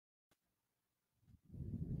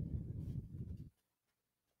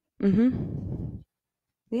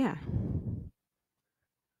Yeah.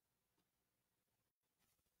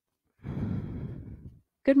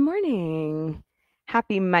 Good morning.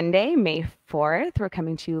 Happy Monday, May 4th. We're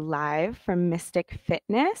coming to you live from Mystic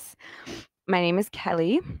Fitness. My name is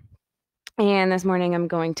Kelly, and this morning I'm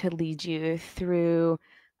going to lead you through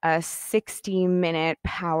a 60-minute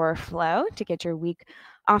power flow to get your week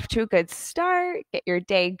off to a good start, get your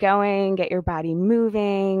day going, get your body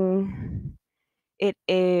moving. It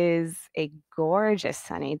is a gorgeous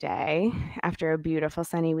sunny day after a beautiful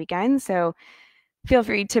sunny weekend, so feel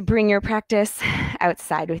free to bring your practice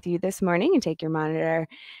outside with you this morning and take your monitor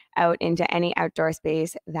out into any outdoor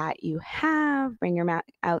space that you have. Bring your mat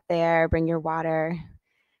out there, bring your water.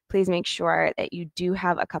 Please make sure that you do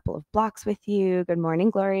have a couple of blocks with you. Good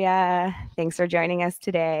morning, Gloria. Thanks for joining us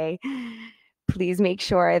today. Please make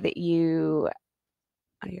sure that you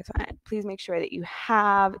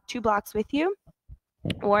have 2 blocks with you.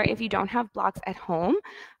 Or if you don't have blocks at home,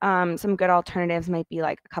 some good alternatives might be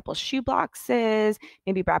like a couple shoe boxes,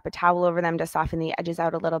 maybe wrap a towel over them to soften the edges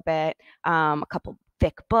out a little bit, a couple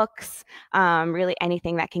thick books, really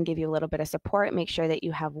anything that can give you a little bit of support. Make sure that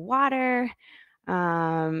you have water,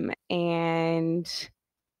 and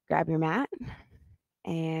grab your mat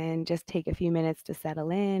and just take a few minutes to settle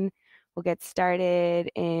in. We'll get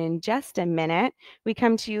started in just a minute. We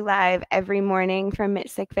come to you live every morning from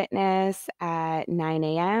Mystic Fitness at 9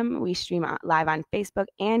 a.m. We stream live on Facebook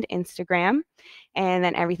and Instagram, and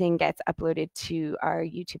then everything gets uploaded to our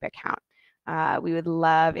YouTube account. We would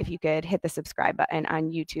love if you could hit the subscribe button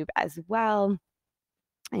on YouTube as well.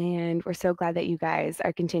 And we're so glad that you guys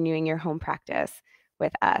are continuing your home practice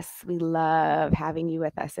with us. We love having you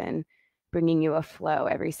with us and bringing you a flow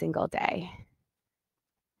every single day.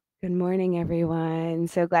 Good morning, everyone.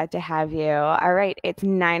 So glad to have you. All right, it's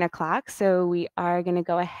 9 o'clock, so we are going to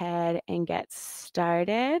go ahead and get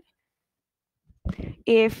started.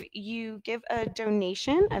 If you give a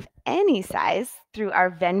donation of any size through our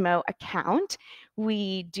Venmo account,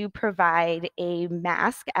 we do provide a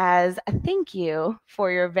mask as a thank you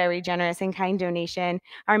for your very generous and kind donation.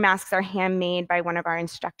 Our masks are handmade by one of our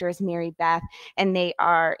instructors, Mary Beth, and they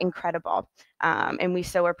are incredible. And we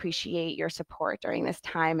so appreciate your support during this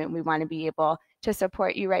time, and we want to be able to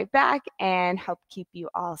support you right back and help keep you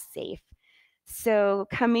all safe. So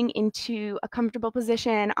coming into a comfortable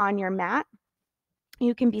position on your mat,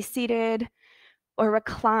 you can be seated or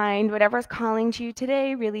reclined, whatever's calling to you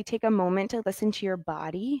today. Really take a moment to listen to your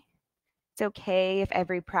body. It's okay if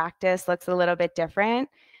every practice looks a little bit different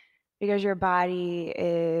because your body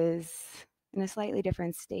is in a slightly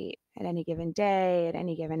different state at any given day, at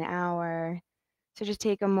any given hour. So just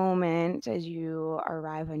take a moment as you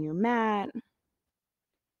arrive on your mat,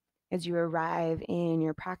 as you arrive in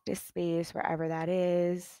your practice space, wherever that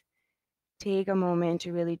is. Take a moment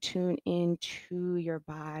to really tune into your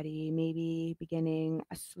body, maybe beginning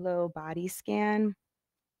a slow body scan.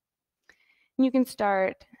 And you can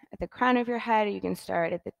start at the crown of your head, or you can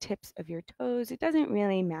start at the tips of your toes. It doesn't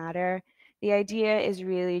really matter. The idea is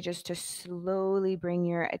really just to slowly bring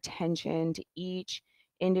your attention to each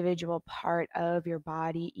individual part of your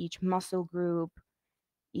body, each muscle group,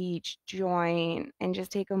 each joint, and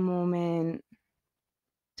just take a moment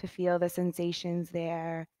to feel the sensations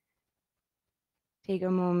there. Take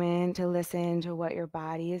a moment to listen to what your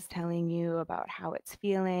body is telling you about how it's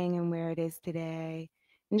feeling and where it is today.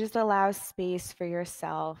 And just allow space for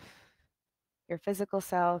yourself, your physical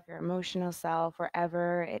self, your emotional self,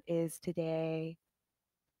 wherever it is today.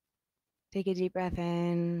 Take a deep breath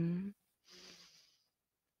in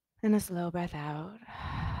and a slow breath out.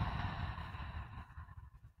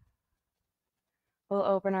 We'll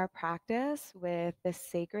open our practice with the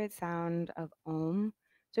sacred sound of Om.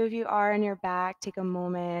 So if you are on your back, take a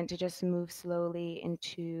moment to just move slowly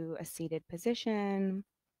into a seated position.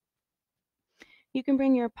 You can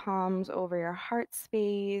bring your palms over your heart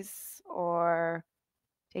space or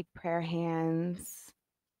take prayer hands.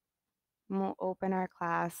 And we'll open our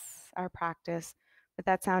class, our practice with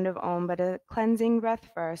that sound of Om, but a cleansing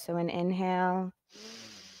breath first. So an inhale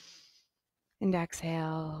and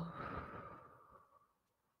exhale.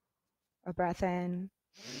 A breath in.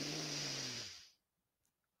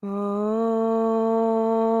 You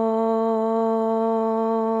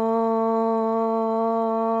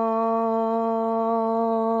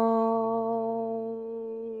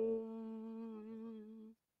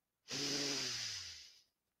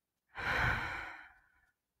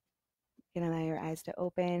can allow your eyes to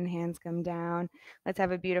open, hands come down. Let's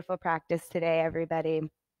have a beautiful practice today, everybody.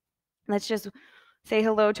 Let's just say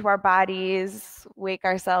hello to our bodies, wake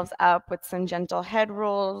ourselves up with some gentle head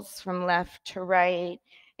rolls from left to right.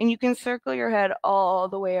 And you can circle your head all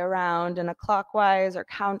the way around in a clockwise or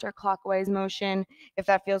counterclockwise motion if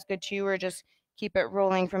that feels good to you, or just keep it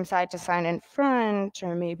rolling from side to side in front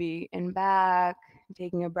or maybe in back,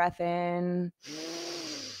 taking a breath in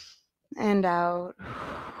and out.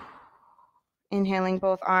 Inhaling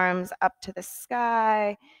both arms up to the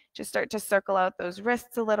sky. Just start to circle out those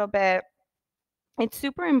wrists a little bit. It's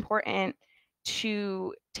super important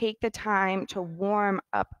to take the time to warm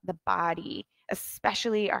up the body,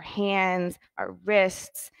 especially our hands, our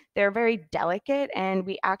wrists. They're very delicate, and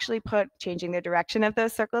we actually changing the direction of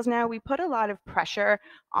those circles now, we put a lot of pressure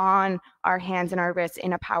on our hands and our wrists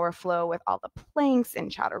in a power flow with all the planks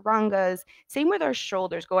and chaturangas. Same with our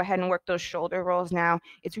shoulders. Go ahead and work those shoulder rolls now.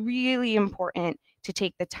 It's really important to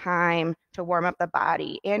take the time to warm up the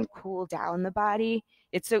body and cool down the body.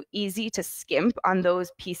 It's so easy to skimp on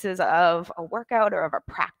those pieces of a workout or of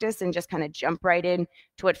a practice and just kind of jump right in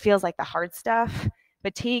to what feels like the hard stuff.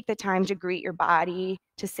 But take the time to greet your body,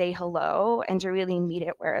 to say hello, and to really meet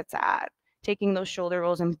it where it's at. Taking those shoulder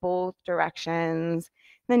rolls in both directions.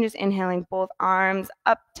 Then just inhaling both arms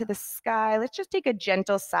up to the sky. Let's just take a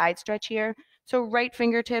gentle side stretch here. So right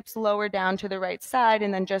fingertips lower down to the right side,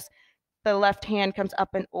 and then just the left hand comes up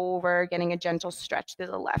and over, getting a gentle stretch through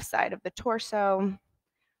the left side of the torso.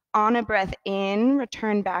 On a breath in,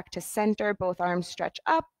 return back to center, both arms stretch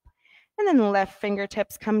up, and then the left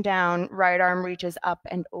fingertips come down, right arm reaches up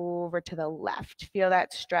and over to the left. Feel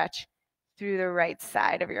that stretch through the right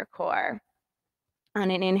side of your core.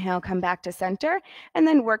 On an inhale, come back to center, and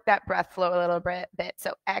then work that breath flow a little bit.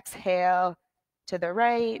 So exhale to the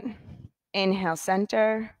right, inhale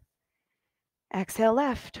center, exhale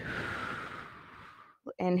left,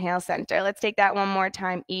 inhale center. Let's take that one more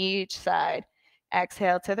time, each side.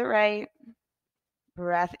 Exhale to the right,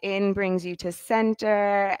 breath in brings you to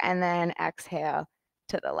center, and then exhale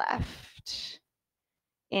to the left.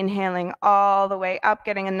 Inhaling all the way up,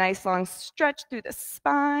 getting a nice long stretch through the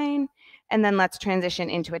spine, and then let's transition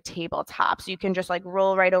into a tabletop. So you can just like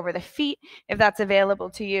roll right over the feet if that's available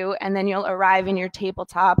to you, and then you'll arrive in your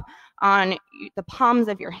tabletop on the palms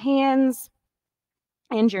of your hands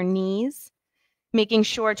and your knees, making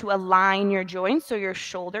sure to align your joints so your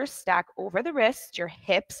shoulders stack over the wrists, your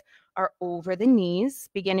hips are over the knees,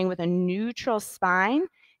 beginning with a neutral spine.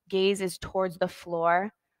 Gaze is towards the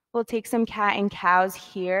floor. We'll take some cat and cows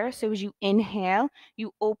here. So as you inhale,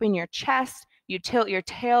 you open your chest, you tilt your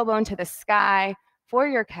tailbone to the sky for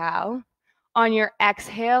your cow. On your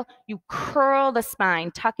exhale, you curl the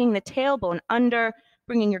spine, tucking the tailbone under,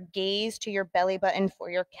 bringing your gaze to your belly button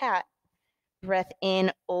for your cat. Breath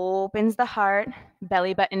in opens the heart,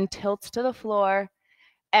 belly button tilts to the floor.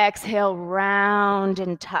 Exhale, round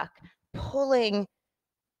and tuck, pulling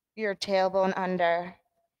your tailbone under.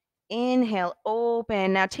 Inhale,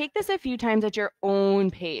 open. Now take this a few times at your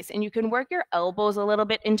own pace, and you can work your elbows a little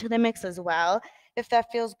bit into the mix as well if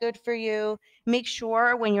that feels good for you. Make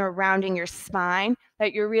sure when you're rounding your spine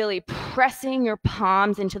that you're really pressing your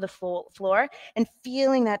palms into the floor and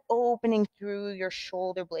feeling that opening through your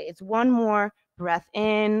shoulder blades. One more breath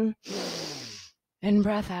in and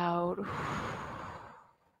breath out.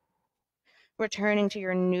 Returning to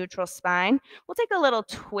your neutral spine. We'll take a little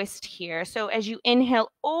twist here. So as you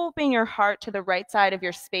inhale, open your heart to the right side of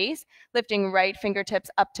your space, lifting right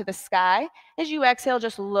fingertips up to the sky. As you exhale,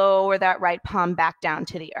 just lower that right palm back down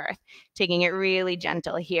to the earth, taking it really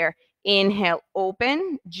gentle here. Inhale,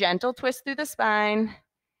 open, gentle twist through the spine.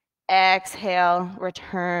 Exhale,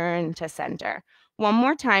 return to center. One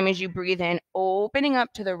more time as you breathe in, opening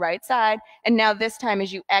up to the right side. And now this time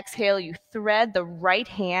as you exhale, you thread the right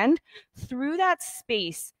hand through that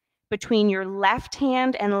space between your left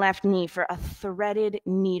hand and left knee for a threaded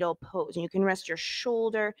needle pose. And you can rest your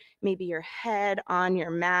shoulder, maybe your head on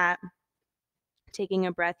your mat. Taking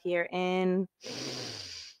a breath here in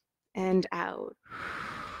and out.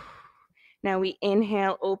 Now we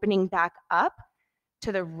inhale, opening back up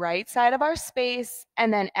to the right side of our space,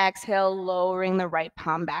 and then exhale, lowering the right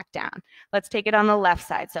palm back down. Let's take it on the left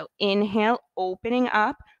side. So inhale, opening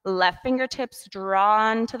up, left fingertips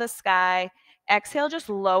drawn to the sky. Exhale, just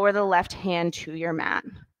lower the left hand to your mat.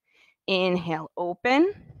 Inhale,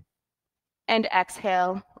 open, and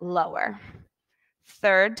exhale, lower.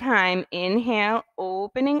 Third time, inhale,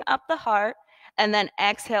 opening up the heart, and then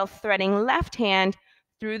exhale, threading left hand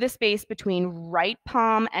through the space between right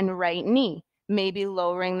palm and right knee. Maybe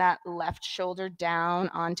lowering that left shoulder down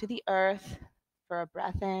onto the earth for a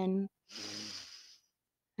breath in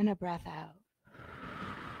and a breath out.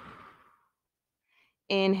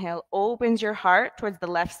 Inhale, opens your heart towards the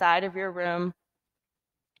left side of your room.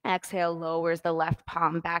 Exhale, lowers the left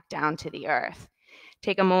palm back down to the earth.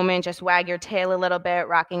 Take a moment, just wag your tail a little bit,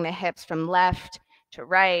 rocking the hips from left to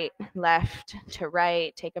right, left to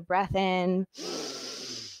right. Take a breath in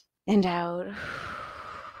and out.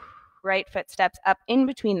 Right foot steps up in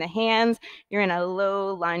between the hands. You're in a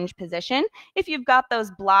low lunge position. If you've got those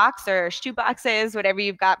blocks or shoe boxes, whatever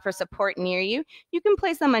you've got for support near you, you can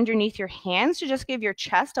place them underneath your hands to just give your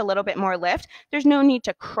chest a little bit more lift. There's no need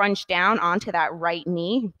to crunch down onto that right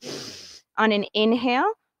knee. On an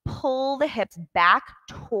inhale, pull the hips back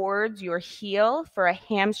towards your heel for a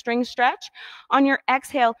hamstring stretch. On your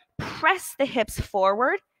exhale, press the hips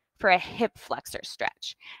forward for a hip flexor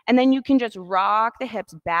stretch. And then you can just rock the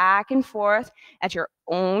hips back and forth at your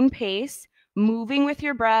own pace, moving with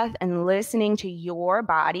your breath and listening to your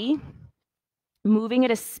body, moving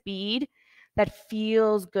at a speed that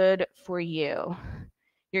feels good for you.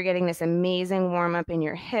 You're getting this amazing warm up in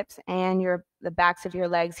your hips and the backs of your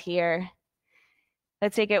legs here.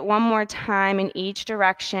 Let's take it one more time in each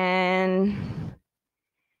direction.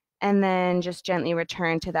 And then just gently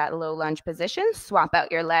return to that low lunge position. Swap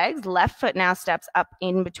out your legs. Left foot now steps up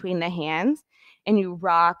in between the hands. And you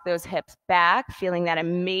rock those hips back, feeling that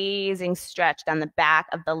amazing stretch down the back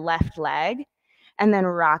of the left leg. And then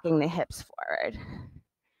rocking the hips forward.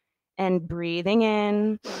 And breathing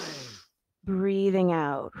in, breathing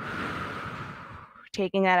out.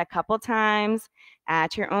 Taking that a couple times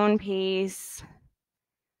at your own pace.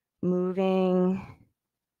 Moving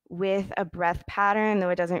with a breath pattern, though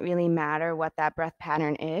it doesn't really matter what that breath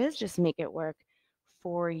pattern is, just make it work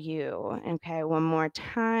for you. Okay, one more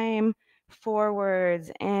time,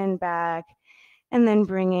 forwards and back, and then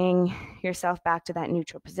bringing yourself back to that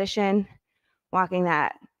neutral position, walking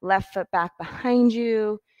that left foot back behind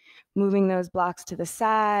you, moving those blocks to the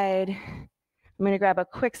side. I'm going to grab a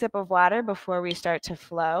quick sip of water before we start to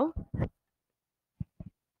flow.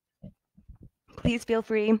 Please feel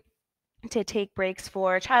free to take breaks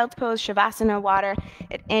for child's pose, shavasana, water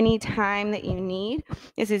at any time that you need.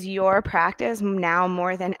 This is your practice now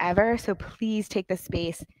more than ever, so please take the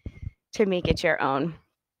space to make it your own.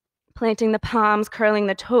 Planting the palms, curling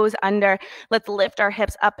the toes under. Let's lift our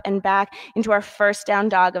hips up and back into our first down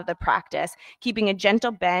dog of the practice, keeping a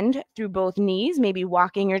gentle bend through both knees, maybe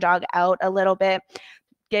walking your dog out a little bit,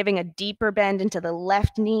 giving a deeper bend into the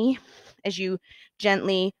left knee as you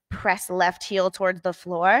gently press left heel towards the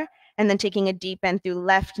floor. And then taking a deep bend through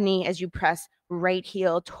left knee as you press right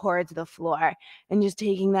heel towards the floor. And just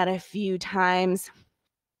taking that a few times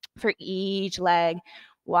for each leg,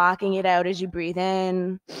 walking it out as you breathe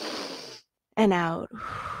in and out.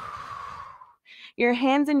 Your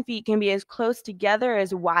hands and feet can be as close together,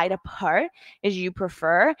 as wide apart as you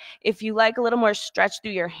prefer. If you like a little more stretch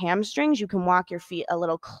through your hamstrings, you can walk your feet a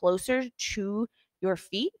little closer to your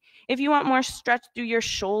feet. If you want more stretch through your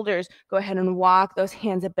shoulders, go ahead and walk those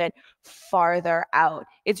hands a bit farther out.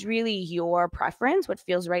 It's really your preference, what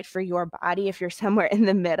feels right for your body. If you're somewhere in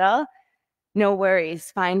the middle, no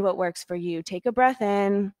worries. Find what works for you. Take a breath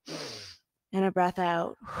in and a breath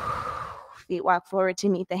out. Feet walk forward to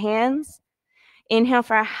meet the hands. Inhale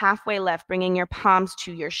for a halfway lift, bringing your palms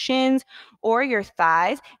to your shins or your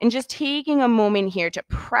thighs, and just taking a moment here to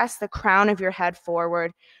press the crown of your head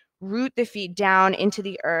forward. Root the feet down into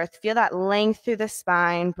the earth. Feel that length through the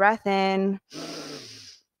spine. Breath in.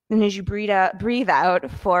 And as you breathe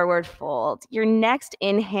out, forward fold. Your next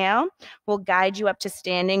inhale will guide you up to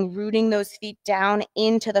standing, rooting those feet down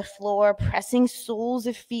into the floor, pressing soles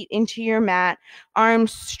of feet into your mat.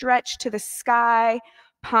 Arms stretch to the sky.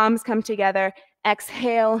 Palms come together.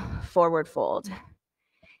 Exhale, forward fold.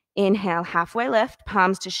 Inhale, halfway lift,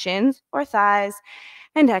 palms to shins or thighs.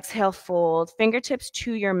 And exhale, fold. Fingertips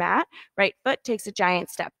to your mat. Right foot takes a giant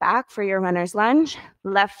step back for your runner's lunge.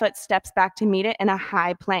 Left foot steps back to meet it in a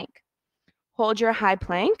high plank. Hold your high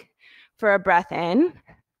plank for a breath in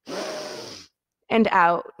and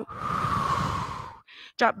out.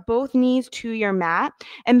 Drop both knees to your mat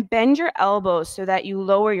and bend your elbows so that you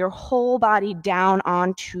lower your whole body down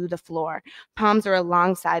onto the floor. Palms are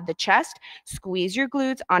alongside the chest. Squeeze your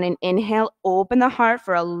glutes on an inhale. Open the heart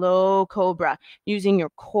for a low cobra using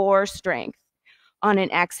your core strength. On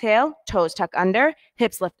an exhale, toes tuck under,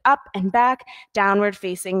 hips lift up and back, downward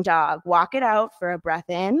facing dog. Walk it out for a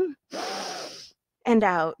breath in and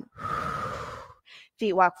out.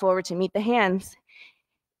 Feet walk forward to meet the hands.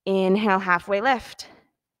 Inhale, halfway lift.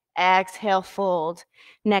 Exhale, fold.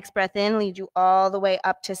 Next breath in, lead you all the way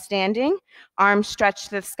up to standing. Arms stretch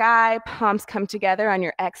to the sky, palms come together on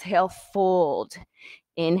your exhale, fold.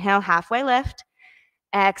 Inhale, halfway lift.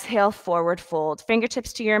 Exhale, forward fold.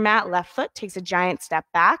 Fingertips to your mat. Left foot takes a giant step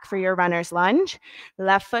back for your runner's lunge.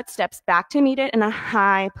 Left foot steps back to meet it in a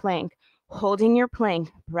high plank. Holding your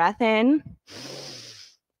plank. Breath in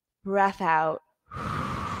Breath out.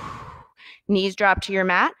 Knees drop to your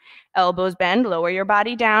mat, elbows bend, lower your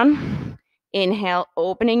body down. Inhale,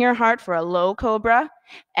 opening your heart for a low cobra.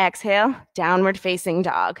 Exhale, downward facing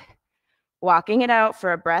dog. Walking it out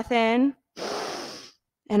for a breath in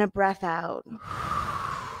and a breath out.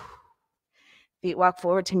 Feet walk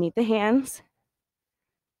forward to meet the hands.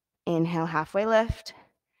 Inhale, halfway lift.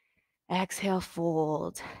 Exhale,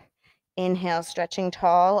 fold. Inhale, stretching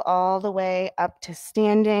tall all the way up to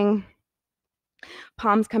standing.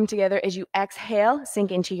 Palms come together as you exhale,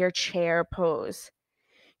 sink into your chair pose.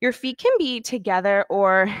 Your feet can be together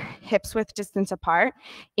or hips width distance apart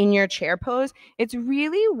in your chair pose. It's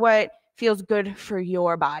really what feels good for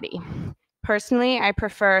your body. Personally, I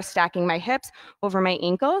prefer stacking my hips over my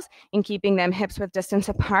ankles and keeping them hips width distance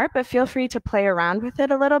apart, but feel free to play around with it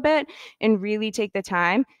a little bit and really take the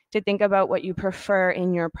time to think about what you prefer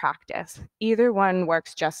in your practice. Either one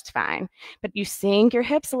works just fine, but you sink your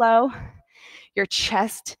hips low, your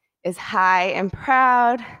chest is high and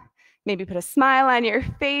proud. Maybe put a smile on your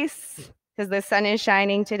face because the sun is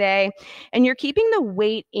shining today. And you're keeping the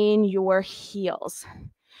weight in your heels.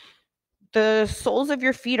 The soles of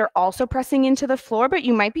your feet are also pressing into the floor, but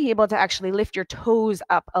you might be able to actually lift your toes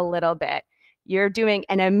up a little bit. You're doing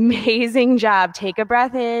an amazing job. Take a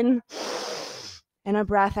breath in and a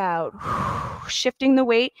breath out. Shifting the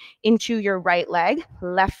weight into your right leg.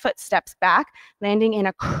 Left foot steps back, landing in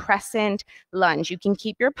a crescent lunge. You can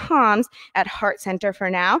keep your palms at heart center for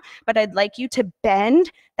now, but I'd like you to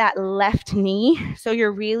bend that left knee so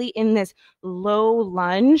you're really in this low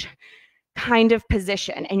lunge kind of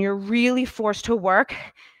position, and you're really forced to work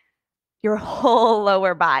your whole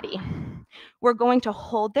lower body. We're going to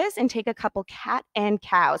hold this and take a couple cat and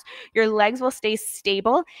cows. Your legs will stay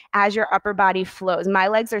stable as your upper body flows. My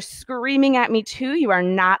legs are screaming at me too. You are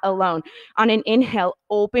not alone. On an inhale,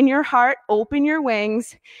 open your heart, open your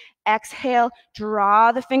wings. Exhale,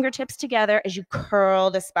 draw the fingertips together as you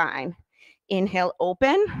curl the spine. Inhale,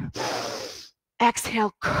 open.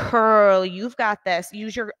 Exhale, curl. You've got this.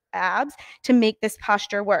 Use your abs to make this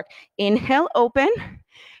posture work. Inhale, open.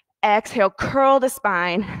 Exhale, curl the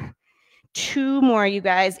spine. 2 more, you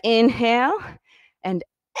guys. Inhale and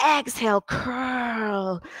exhale,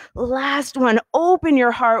 curl. Last one, open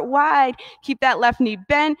your heart wide. Keep that left knee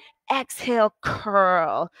bent. Exhale,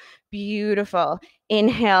 curl. Beautiful.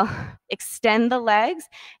 Inhale, extend the legs.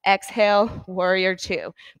 Exhale, warrior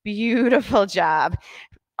 2. Beautiful job.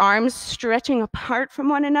 Arms stretching apart from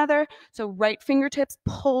one another. So right fingertips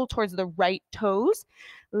pull towards the right toes.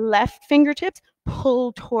 Left fingertips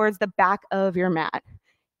pull towards the back of your mat.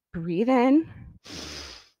 Breathe in.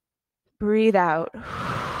 Breathe out.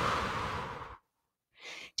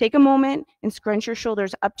 Take a moment and scrunch your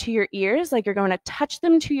shoulders up to your ears like you're going to touch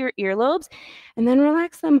them to your earlobes, and then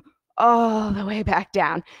relax them all the way back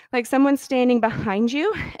down, like someone's standing behind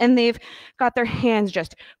you and they've got their hands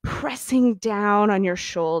just pressing down on your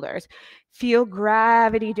shoulders. Feel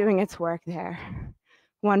gravity doing its work there.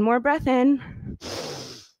 One more breath in,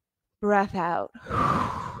 breath out.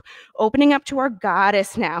 Opening up to our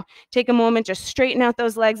goddess now. Take a moment, just straighten out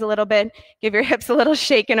those legs a little bit, give your hips a little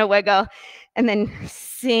shake and a wiggle, and then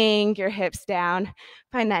sink your hips down.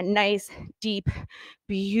 Find that nice, deep,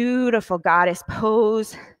 beautiful goddess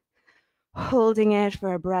pose. Holding it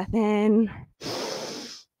for a breath in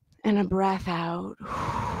and a breath out.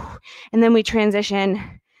 And then we transition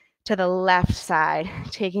to the left side,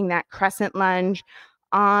 taking that crescent lunge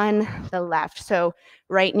on the left. So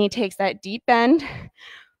right knee takes that deep bend,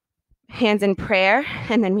 hands in prayer,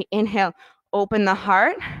 and then we inhale, open the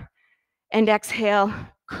heart, and exhale,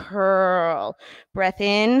 curl. Breath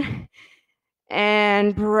in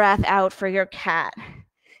and breath out for your cat.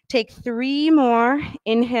 Take 3 more,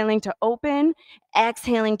 inhaling to open,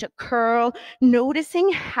 exhaling to curl,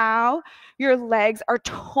 noticing how your legs are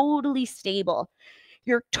totally stable.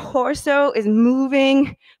 Your torso is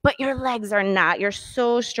moving, but your legs are not. You're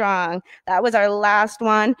so strong. That was our last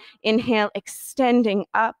one. Inhale, extending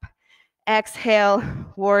up. Exhale,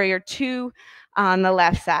 warrior 2 on the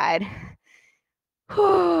left side.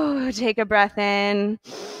 Whew, take a breath in.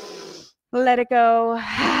 Let it go.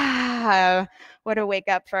 What a wake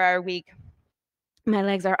up for our week. My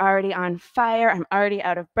legs are already on fire. I'm already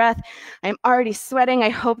out of breath. I'm already sweating. I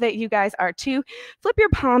hope that you guys are too. Flip your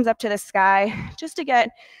palms up to the sky just to get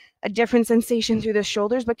a different sensation through the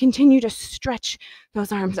shoulders, but continue to stretch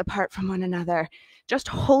those arms apart from one another. Just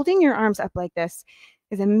holding your arms up like this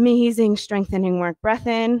is amazing strengthening work. Breath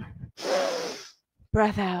in,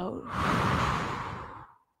 breath out.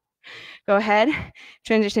 Go ahead,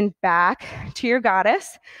 transition back to your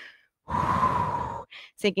goddess.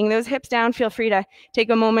 Sinking those hips down. Feel free to take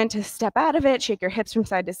a moment to step out of it, shake your hips from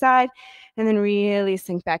side to side, and then really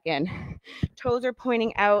sink back in. Toes are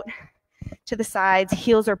pointing out to the sides,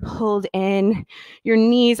 heels are pulled in. Your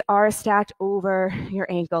knees are stacked over your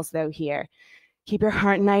ankles though here. Keep your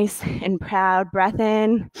heart nice and proud. Breath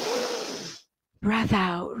in, breath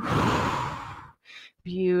out.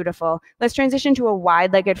 Beautiful. Let's transition to a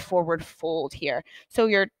wide-legged forward fold here. So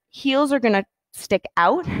your heels are gonna stick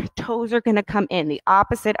out, toes are gonna come in, the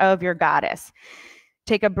opposite of your goddess.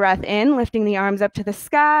 Take a breath in, lifting the arms up to the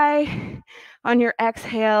sky. On your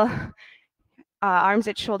exhale, arms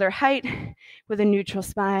at shoulder height with a neutral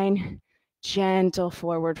spine, gentle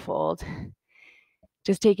forward fold.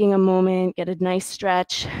 Just taking a moment, get a nice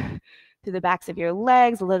stretch through the backs of your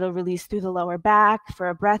legs, a little release through the lower back for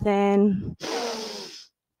a breath in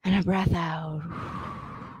and a breath out.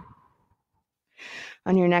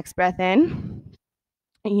 On your next breath in,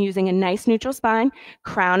 using a nice neutral spine,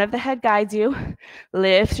 crown of the head guides you,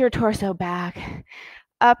 lift your torso back,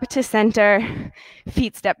 up to center,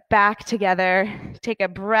 feet step back together. Take a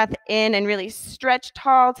breath in and really stretch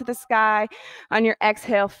tall to the sky. On your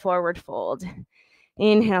exhale, forward fold.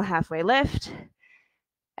 Inhale, halfway lift.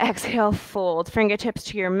 Exhale, fold. Fingertips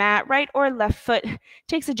to your mat. Right or left foot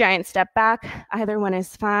takes a giant step back. Either one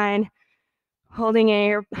is fine. Holding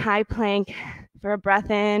a high plank for a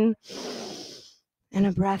breath in and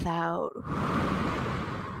a breath out.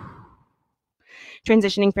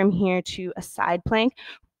 Transitioning from here to a side plank,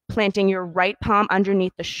 planting your right palm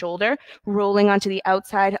underneath the shoulder, rolling onto the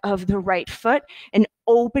outside of the right foot, and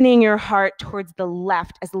opening your heart towards the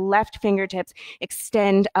left as left fingertips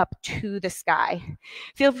extend up to the sky.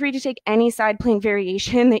 Feel free to take any side plank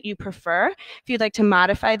variation that you prefer. If you'd like to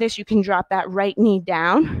modify this, you can drop that right knee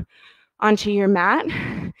down onto your mat.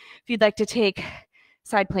 If you'd like to take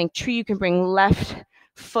side plank tree, you can bring left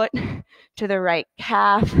foot to the right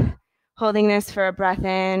calf, holding this for a breath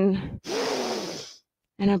in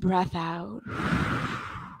and a breath out.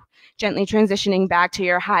 Gently transitioning back to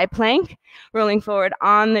your high plank, rolling forward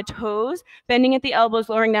on the toes, bending at the elbows,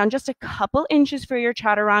 lowering down just a couple inches for your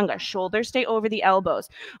chaturanga. Shoulders stay over the elbows.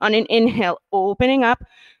 On an inhale, opening up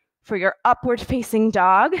for your upward facing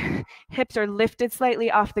dog. Hips are lifted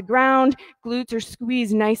slightly off the ground. Glutes are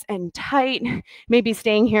squeezed nice and tight. Maybe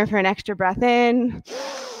staying here for an extra breath in.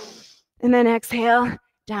 And then exhale,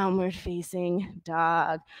 downward facing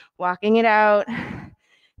dog. Walking it out.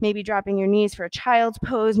 Maybe dropping your knees for a child's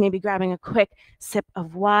pose. Maybe grabbing a quick sip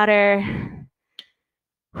of water.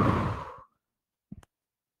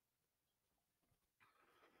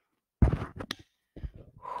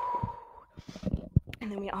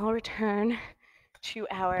 And then we all return to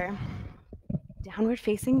our downward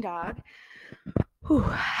facing dog.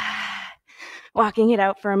 Walking it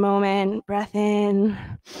out for a moment. Breath in,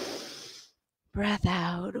 breath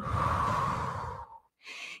out.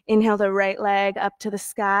 Inhale the right leg up to the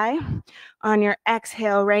sky. On your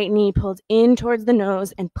exhale, right knee pulled in towards the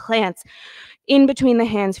nose and plants in between the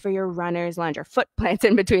hands for your runner's lunge, or foot plants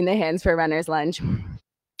in between the hands for runner's lunge.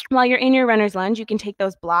 While you're in your runner's lunge, you can take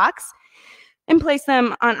those blocks and place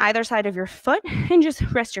them on either side of your foot and just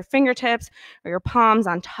rest your fingertips or your palms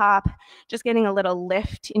on top, just getting a little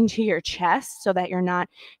lift into your chest so that you're not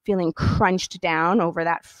feeling crunched down over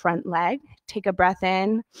that front leg. Take a breath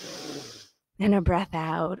in and a breath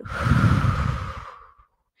out.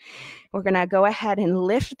 We're gonna go ahead and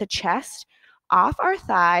lift the chest off our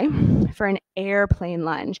thigh for an airplane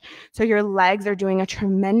lunge. So your legs are doing a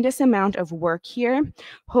tremendous amount of work here,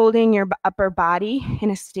 holding your upper body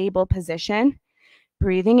in a stable position.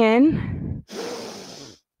 Breathing in,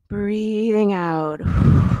 breathing out.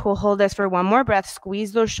 We'll hold this for one more breath.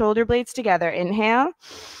 Squeeze those shoulder blades together. Inhale,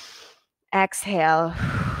 exhale.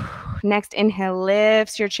 Next inhale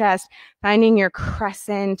lifts your chest, finding your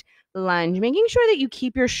crescent lunge, making sure that you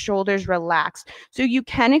keep your shoulders relaxed. So you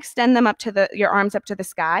can extend them up to your arms up to the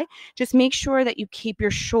sky. Just make sure that you keep your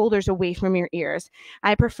shoulders away from your ears.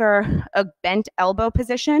 I prefer a bent elbow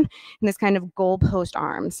position in this kind of goalpost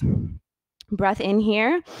arms. Breath in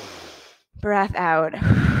here, breath out.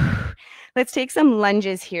 Let's take some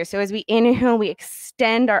lunges here. So as we inhale, we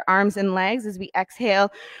extend our arms and legs. As we exhale,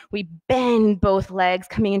 we bend both legs,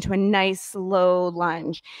 coming into a nice slow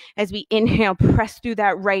lunge. As we inhale, press through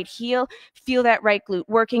that right heel. Feel that right glute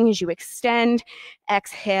working as you extend.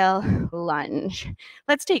 Exhale, lunge.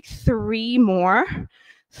 Let's take 3 more.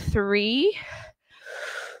 3,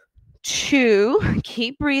 2,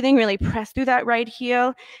 keep breathing, really press through that right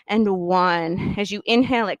heel, and 1. As you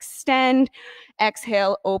inhale, extend,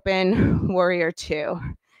 exhale, open, warrior 2.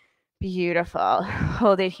 Beautiful.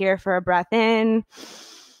 Hold it here for a breath in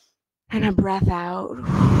and a breath out.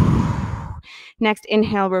 Next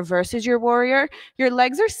inhale reverses your warrior. Your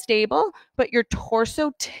legs are stable, but your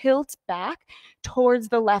torso tilts back towards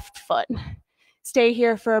the left foot. Stay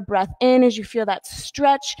here for a breath in as you feel that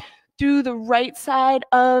stretch through the right side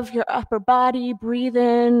of your upper body. Breathe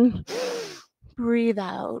in, breathe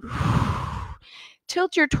out.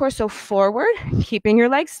 Tilt your torso forward, keeping your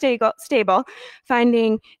legs stable,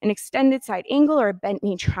 finding an extended side angle or a bent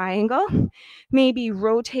knee triangle. Maybe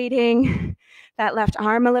rotating that left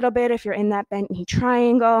arm a little bit if you're in that bent knee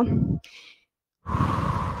triangle.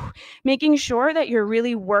 Making sure that you're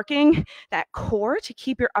really working that core to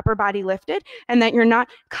keep your upper body lifted and that you're not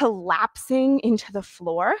collapsing into the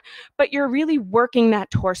floor, but you're really working that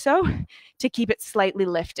torso to keep it slightly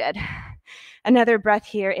lifted. Another breath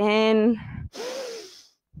here, in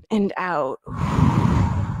and out.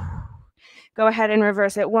 Go ahead and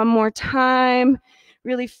reverse it one more time.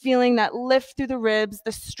 Really feeling that lift through the ribs,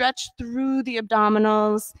 the stretch through the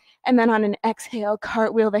abdominals, and then on an exhale,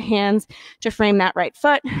 cartwheel the hands to frame that right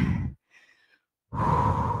foot.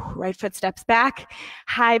 Right foot steps back,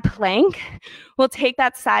 high plank. We'll take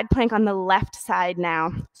that side plank on the left side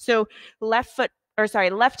now. So left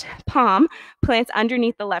palm plants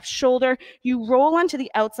underneath the left shoulder. You roll onto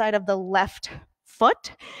the outside of the left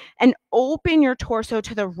foot and open your torso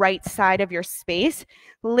to the right side of your space,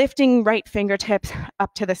 lifting right fingertips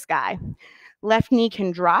up to the sky. Left knee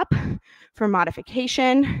can drop for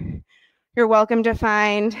modification. You're welcome to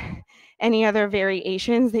find any other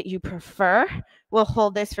variations that you prefer. We'll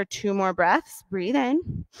hold this for 2 more breaths. Breathe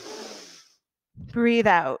in, breathe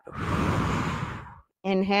out.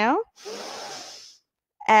 Inhale,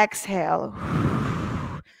 exhale.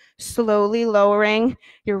 Slowly lowering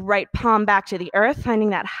your right palm back to the earth,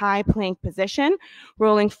 finding that high plank position,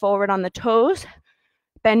 rolling forward on the toes,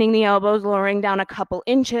 bending the elbows, lowering down a couple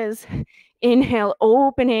inches. Inhale,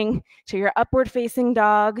 opening to your upward facing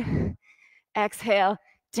dog. Exhale,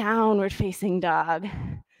 downward facing dog.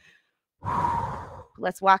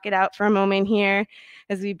 Let's walk it out for a moment here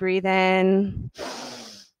as we breathe in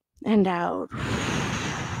and out.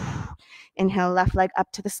 Inhale, left leg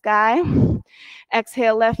up to the sky.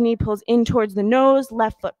 Exhale, left knee pulls in towards the nose,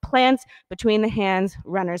 left foot plants between the hands,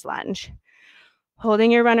 runner's lunge.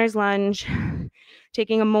 Holding your runner's lunge,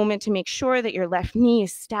 taking a moment to make sure that your left knee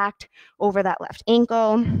is stacked over that left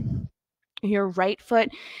ankle. Your right foot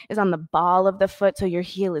is on the ball of the foot, so your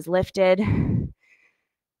heel is lifted.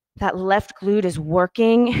 That left glute is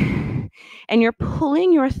working, and you're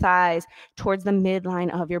pulling your thighs towards the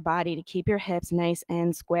midline of your body to keep your hips nice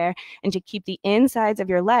and square and to keep the insides of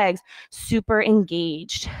your legs super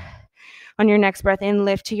engaged. On your next breath in,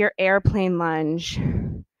 lift to your airplane lunge.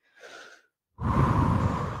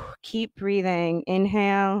 Keep breathing.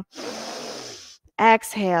 Inhale,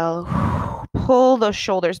 exhale. Pull those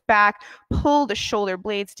shoulders back, pull the shoulder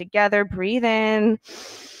blades together. Breathe in,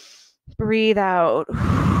 breathe out.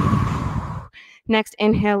 Next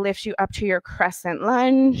inhale lifts you up to your crescent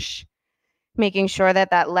lunge, making sure that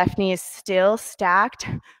that left knee is still stacked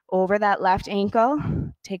over that left ankle.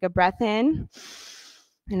 Take a breath in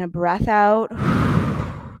and a breath out.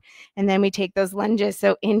 And then we take those lunges.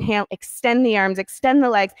 So inhale, extend the arms, extend the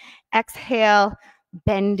legs. Exhale,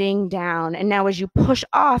 bending down. And now as you push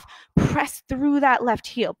off, press through that left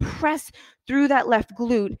heel, press through that left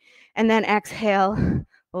glute, and then exhale,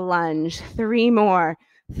 lunge. 3 more.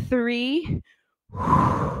 3,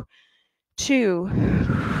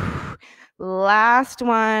 2, last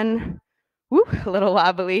one. Woo, a little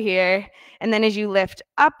wobbly here. And then as you lift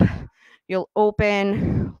up, you'll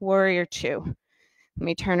open warrior 2. Let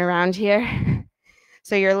me turn around here.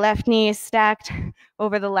 So your left knee is stacked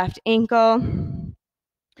over the left ankle.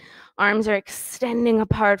 Arms are extending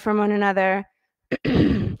apart from one another.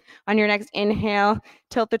 On your next inhale,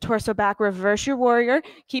 tilt the torso back, reverse your warrior.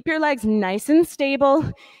 Keep your legs nice and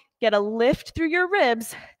stable. Get a lift through your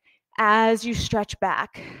ribs as you stretch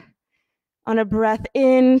back. On a breath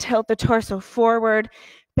in, tilt the torso forward,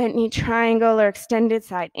 bent knee triangle or extended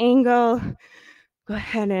side angle. Go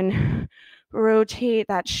ahead and rotate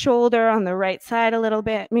that shoulder on the right side a little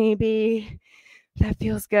bit, maybe. That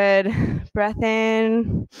feels good. Breath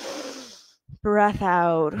in, breath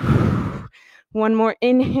out. One more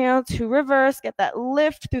inhale to reverse. Get that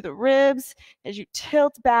lift through the ribs as you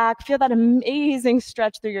tilt back. Feel that amazing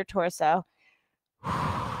stretch through your torso.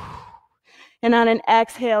 And on an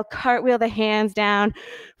exhale, cartwheel the hands down,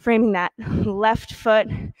 framing that left foot.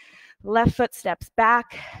 Left foot steps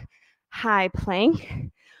back, high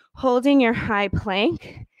plank. Holding your high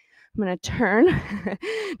plank. I'm going to turn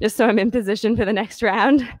just so I'm in position for the next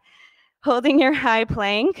round. Holding your high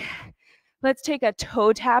plank. Let's take a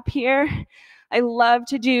toe tap here. I love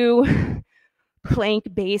to do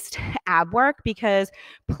plank-based ab work, because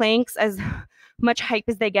planks, as much hype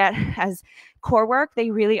as they get as core work, they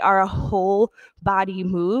really are a whole body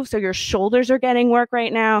move. So your shoulders are getting work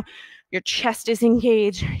right now. Your chest is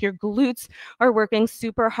engaged. Your glutes are working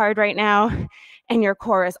super hard right now. And your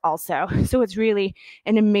core is also. So it's really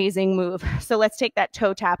an amazing move. So let's take that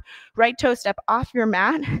toe tap. Right toe step off your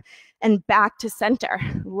mat and back to center.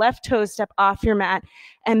 Left toe step off your mat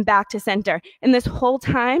and back to center. And this whole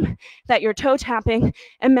time that you're toe tapping,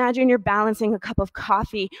 imagine you're balancing a cup of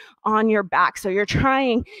coffee on your back. So you're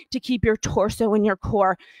trying to keep your torso and your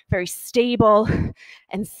core very stable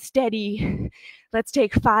and steady. Let's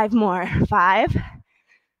take 5 more. 5,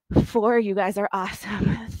 4, you guys are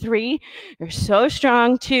awesome. 3, you're so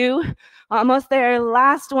strong. 2, almost there.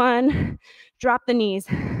 Last one. Drop the knees.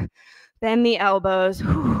 Bend the elbows.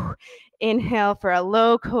 Inhale for a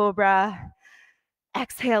low cobra.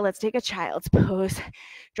 Exhale, let's take a child's pose.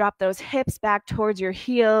 Drop those hips back towards your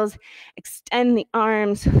heels. Extend the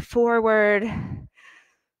arms forward.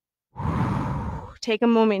 Take a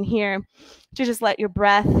moment here to just let your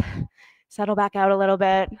breath settle back out a little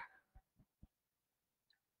bit.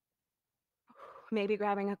 Maybe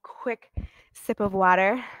grabbing a quick sip of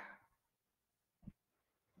water.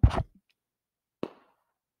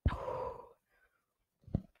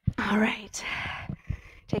 All right.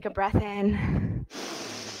 Take a breath in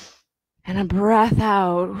and a breath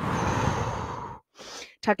out.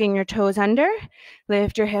 Tucking your toes under,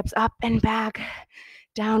 lift your hips up and back,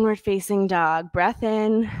 downward facing dog. Breath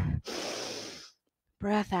in,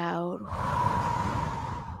 breath out.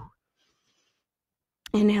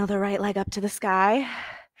 Inhale the right leg up to the sky.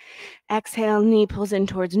 Exhale, knee pulls in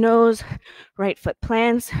towards nose, right foot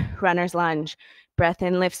plants, runner's lunge. Breath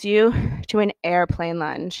in lifts you to an airplane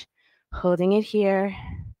lunge. Holding it here.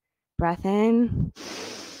 Breath in,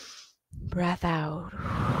 breath out.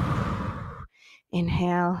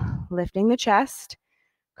 Inhale, lifting the chest,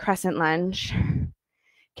 crescent lunge.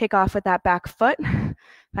 Kick off with that back foot,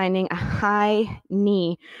 finding a high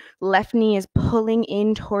knee. Left knee is pulling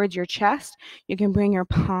in towards your chest. You can bring your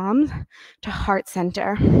palms to heart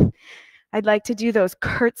center. I'd like to do those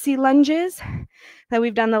curtsy lunges that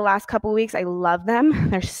we've done the last couple of weeks. I love them.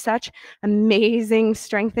 They're such an amazing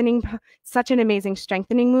strengthening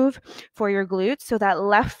move for your glutes. So that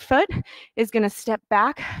left foot is going to step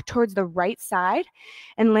back towards the right side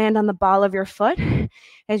and land on the ball of your foot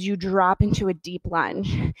as you drop into a deep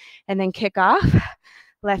lunge. And then kick off.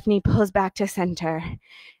 Left knee pulls back to center.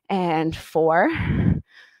 And 4,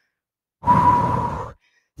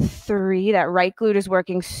 3, that right glute is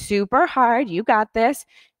working super hard. You got this.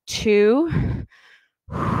 2,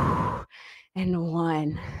 and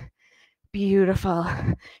 1. Beautiful.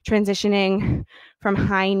 Transitioning from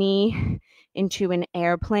high knee into an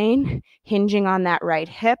airplane, hinging on that right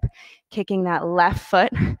hip, kicking that left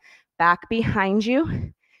foot back behind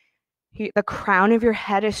you. The crown of your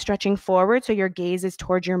head is stretching forward, so your gaze is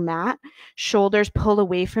towards your mat. Shoulders pull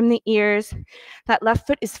away from the ears. That left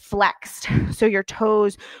foot is flexed, so your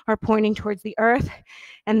toes are pointing towards the earth,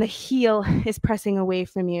 and the heel is pressing away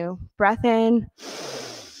from you. Breath in,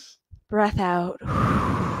 breath out.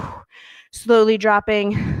 Slowly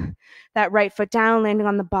dropping that right foot down, landing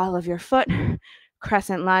on the ball of your foot.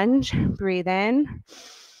 Crescent lunge. Breathe in,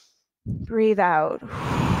 breathe out.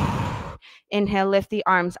 Inhale, lift the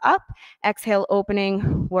arms up. Exhale,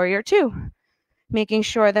 opening warrior 2. Making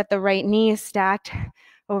sure that the right knee is stacked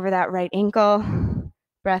over that right ankle.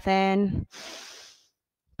 Breath in,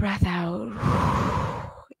 breath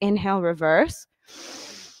out. Inhale, reverse.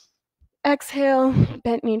 Exhale,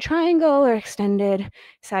 bent knee triangle or extended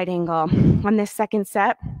side angle. On this second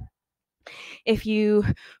set, if you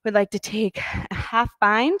would like to take a half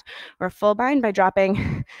bind or a full bind by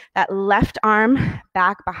dropping that left arm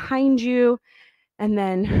back behind you and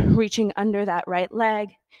then reaching under that right leg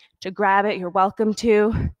to grab it, you're welcome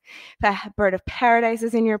to. If that bird of paradise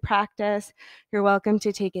is in your practice, you're welcome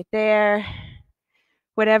to take it there.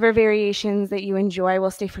 Whatever variations that you enjoy,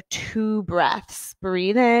 we'll stay for 2 breaths.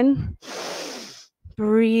 Breathe in,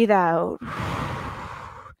 breathe out.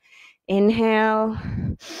 Inhale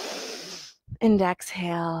and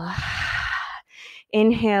exhale.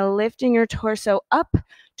 Inhale, lifting your torso up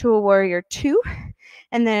to a warrior 2,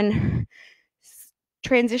 and then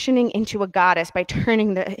transitioning into a goddess by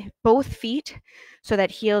turning both feet so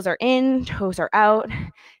that heels are in, toes are out,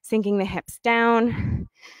 sinking the hips down,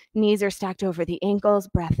 knees are stacked over the ankles.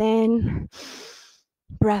 Breath in,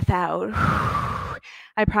 breath out.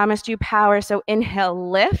 I promised you power, so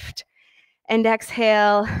inhale, lift, and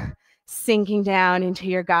exhale, sinking down into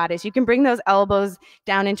your goddess. You can bring those elbows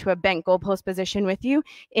down into a bent goalpost position with you.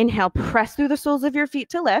 Inhale, press through the soles of your feet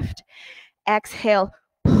to lift. Exhale,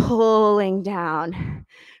 pulling down.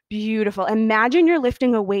 Beautiful. Imagine you're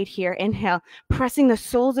lifting a weight here. Inhale, pressing the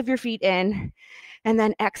soles of your feet in, and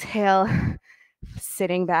then exhale,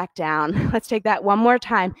 sitting back down. Let's take that one more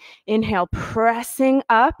time. Inhale, pressing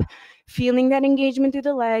up, feeling that engagement through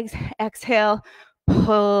the legs. Exhale,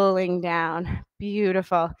 pulling down.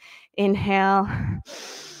 Beautiful. Inhale,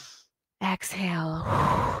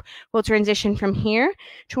 exhale. We'll transition from here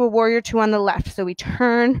to a warrior two on the left. So we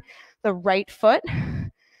turn the right foot,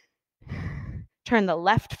 turn the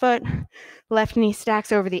left foot, left knee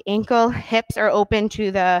stacks over the ankle, hips are open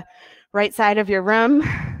to the right side of your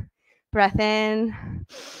room. Breath in,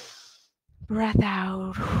 breath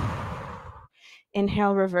out.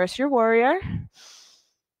 Inhale, reverse your warrior.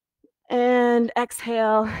 And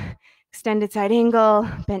exhale, extended side angle,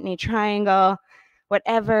 bent knee triangle,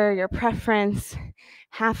 whatever your preference,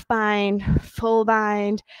 half bind, full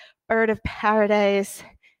bind, bird of paradise.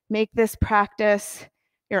 Make this practice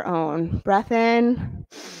your own. Breath in,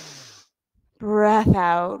 breath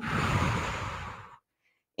out.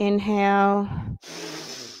 Inhale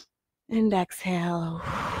and exhale.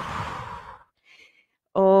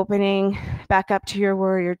 Opening back up to your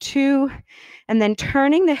warrior two, and then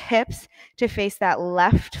turning the hips to face that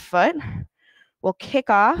left foot. We'll kick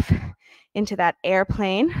off into that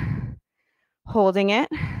airplane, holding it.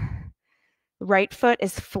 Right foot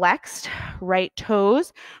is flexed, right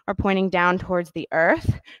toes are pointing down towards the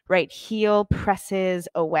earth, right heel presses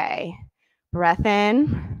away. Breath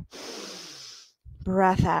in,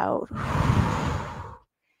 breath out.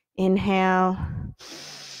 Inhale,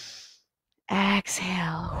 exhale.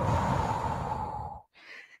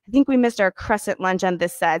 I think we missed our crescent lunge on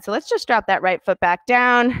this side, so let's just drop that right foot back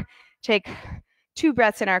down. Take 2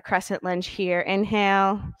 breaths in our crescent lunge here.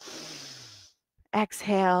 Inhale,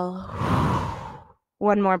 exhale.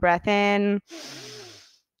 One more breath in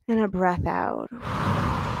and a breath out.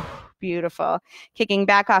 Beautiful. Kicking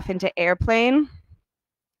back off into airplane,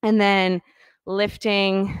 and then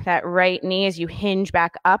lifting that right knee as you hinge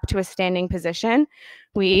back up to a standing position.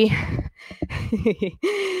 We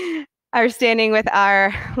are standing with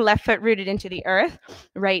our left foot rooted into the earth,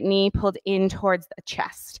 right knee pulled in towards the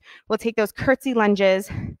chest. We'll take those curtsy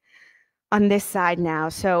lunges on this side now.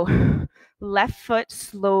 So left foot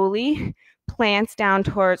slowly plants down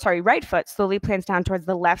towards, right foot slowly plants down towards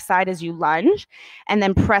the left side as you lunge, and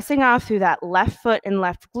then pressing off through that left foot and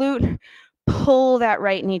left glute, pull that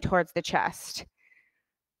right knee towards the chest.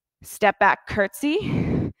 Step back,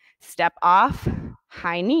 curtsy, step off,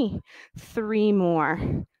 high knee. 3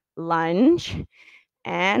 more. Lunge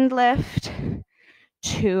and lift.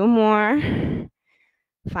 2 more.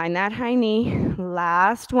 Find that high knee.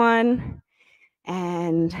 Last one.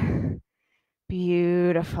 And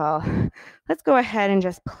beautiful. Let's go ahead and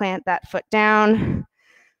just plant that foot down.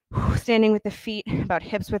 Standing with the feet about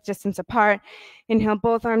hips width distance apart. Inhale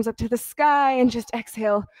both arms up to the sky and just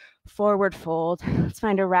exhale, forward fold. Let's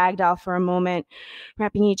find a ragdoll for a moment,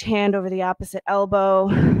 wrapping each hand over the opposite elbow.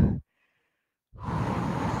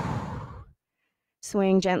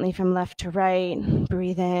 Swing gently from left to right.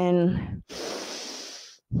 Breathe in,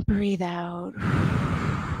 breathe out.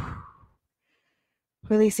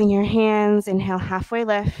 Releasing your hands, inhale halfway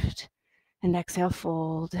lift, and exhale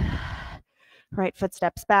fold. Right foot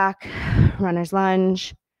steps back, runner's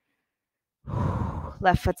lunge.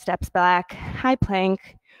 Left foot steps back, high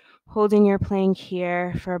plank. Holding your plank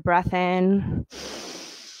here for a breath in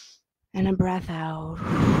and a breath out.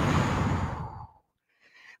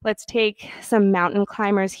 Let's take some mountain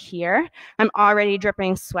climbers here. I'm already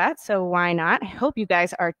dripping sweat, so why not? I hope you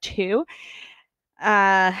guys are too.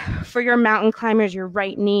 For your mountain climbers, your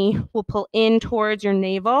right knee will pull in towards your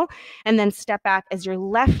navel and then step back as your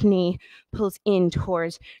left knee pulls in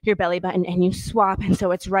towards your belly button, and you swap. And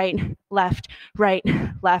so it's right, left, right,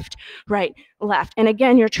 left, right, left. And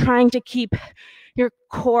again, you're trying to keep your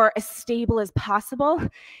core as stable as possible,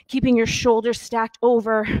 keeping your shoulders stacked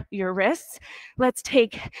over your wrists. Let's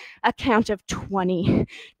take a count of 20.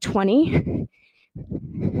 20.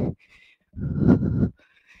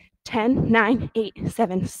 10, 9, 8,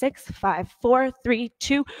 7, 6, 5, 4, 3,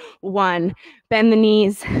 2, 1. Bend the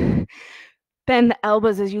knees. Bend the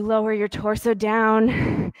elbows as you lower your torso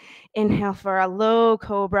down. Inhale for a low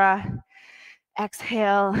cobra.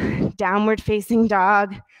 Exhale, downward facing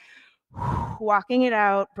dog. Walking it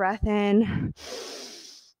out. Breath in.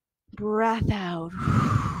 Breath out.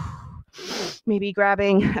 Maybe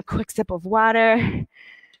grabbing a quick sip of water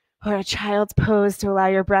or a child's pose to allow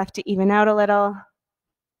your breath to even out a little.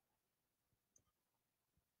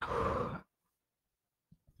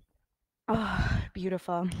 Oh,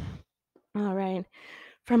 beautiful. All right.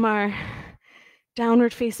 From our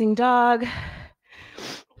Downward facing dog.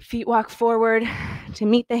 Feet walk forward to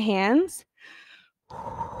meet the hands.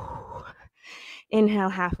 Inhale,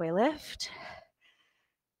 halfway lift.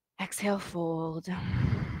 Exhale, fold.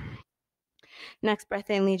 Next breath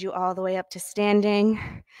in leads you all the way up to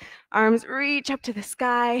standing. Arms reach up to the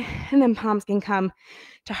sky, and then palms can come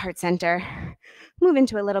to heart center. Move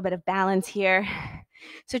into a little bit of balance here.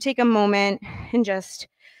 So take a moment and just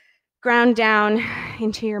ground down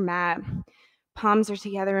into your mat. Palms are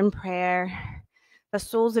together in prayer. The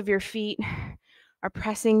soles of your feet are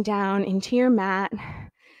pressing down into your mat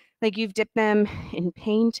like you've dipped them in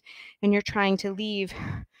paint and you're trying to leave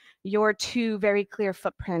your two very clear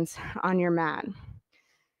footprints on your mat.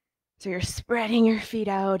 So you're spreading your feet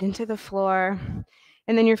out into the floor,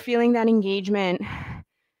 and then you're feeling that engagement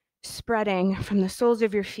spreading from the soles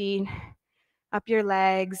of your feet up your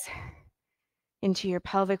legs, into your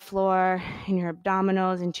pelvic floor, in your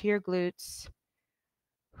abdominals, into your glutes.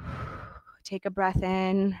 Take a breath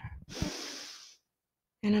in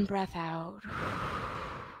and a breath out.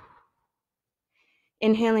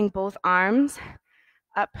 Inhaling both arms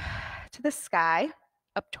up to the sky,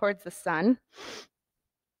 up towards the sun.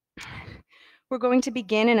 We're going to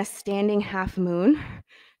begin in a standing half moon.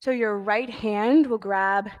 So your right hand will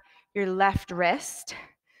grab your left wrist.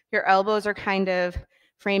 Your elbows are kind of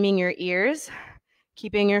framing your ears,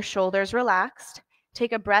 keeping your shoulders relaxed.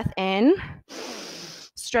 Take a breath in,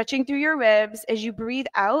 stretching through your ribs. As you breathe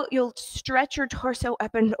out, you'll stretch your torso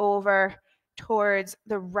up and over towards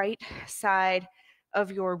the right side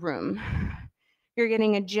of your room. You're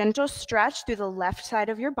getting a gentle stretch through the left side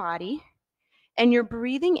of your body, and you're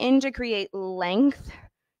breathing in to create length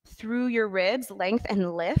through your ribs, length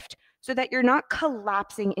and lift, so that you're not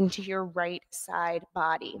collapsing into your right side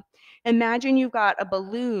body. Imagine you've got a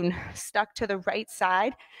balloon stuck to the right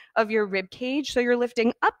side of your rib cage, so you're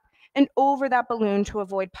lifting up and over that balloon to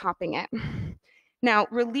avoid popping it. Now,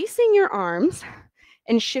 releasing your arms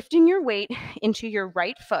and shifting your weight into your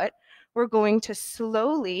right foot, we're going to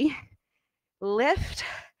slowly lift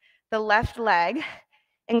the left leg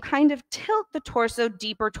and kind of tilt the torso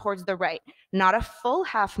deeper towards the right. Not a full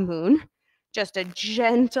half moon, just a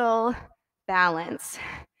gentle balance.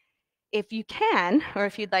 If you can, or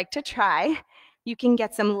if you'd like to try, you can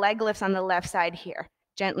get some leg lifts on the left side here.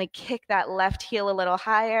 Gently kick that left heel a little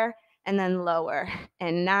higher and then lower.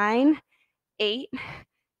 And 9, 8,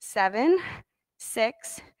 7,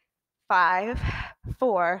 6, 5,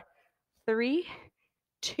 4, 3,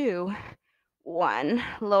 2, 1.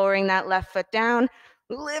 Lowering that left foot down,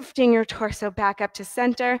 lifting your torso back up to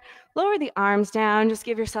center. Lower the arms down. Just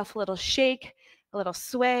give yourself a little shake, a little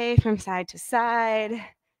sway from side to side.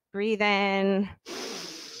 Breathe in,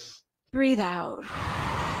 breathe out.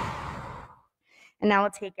 And now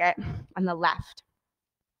we'll take it on the left.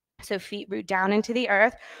 So feet root down into the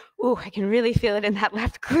earth. Ooh, I can really feel it in that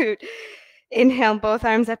left glute. Inhale, both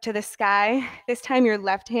arms up to the sky. This time your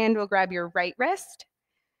left hand will grab your right wrist.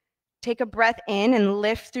 Take a breath in and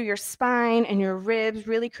lift through your spine and your ribs,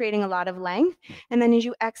 really creating a lot of length. And then as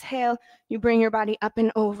you exhale, you bring your body up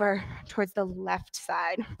and over towards the left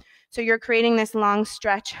side. So you're creating this long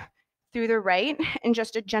stretch through the right and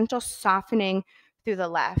just a gentle softening through the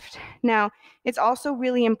left. Now, it's also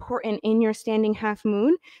really important in your standing half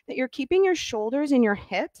moon that you're keeping your shoulders and your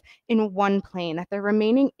hips in one plane, that they're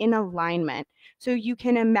remaining in alignment. So you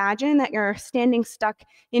can imagine that you're standing stuck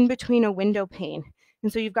in between a window pane.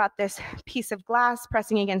 And so you've got this piece of glass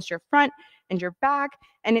pressing against your front and your back,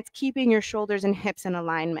 and it's keeping your shoulders and hips in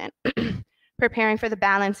alignment. Preparing for the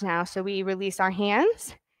balance now. So we release our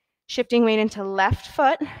hands, shifting weight into left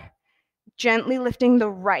foot, gently lifting the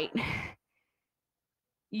right.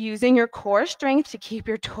 Using your core strength to keep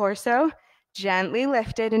your torso gently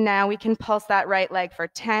lifted. And now we can pulse that right leg for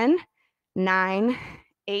 10, 9,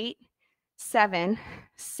 8, 7,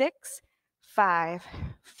 6, 5,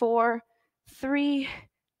 4, 3,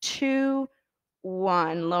 2,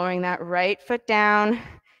 1. Lowering that right foot down.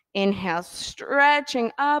 Inhale,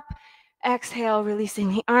 stretching up. Exhale, releasing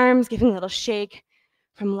the arms, giving a little shake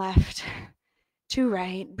from left to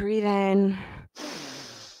right. Breathe in.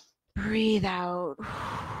 Breathe out.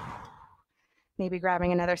 Maybe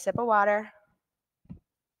grabbing another sip of water.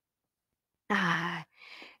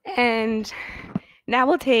 And now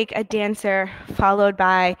we'll take a dancer followed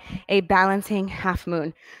by a balancing half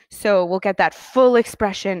moon. So we'll get that full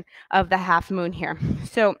expression of the half moon here.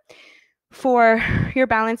 So for your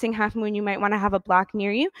balancing half moon, you might want to have a block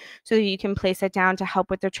near you so that you can place it down to help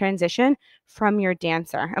with the transition from your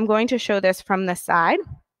dancer. I'm going to show this from the side.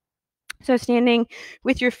 So standing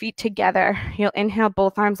with your feet together, you'll inhale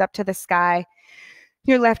both arms up to the sky.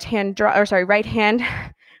 Your right hand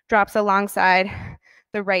drops alongside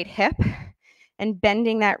the right hip, and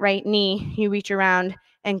bending that right knee, you reach around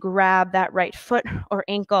and grab that right foot or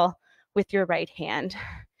ankle with your right hand.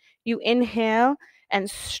 You inhale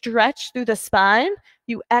and stretch through the spine.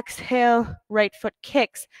 You exhale, right foot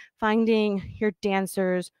kicks, finding your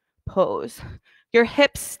dancer's pose. Your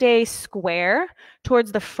hips stay square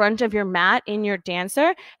towards the front of your mat in your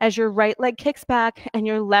dancer as your right leg kicks back and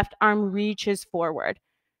your left arm reaches forward.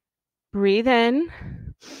 Breathe in,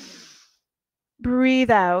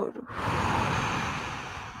 breathe out.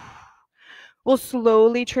 We'll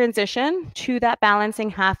slowly transition to that balancing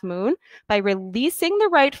half moon by releasing the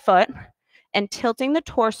right foot and tilting the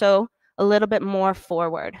torso a little bit more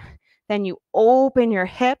forward. Then you open your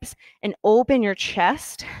hips and open your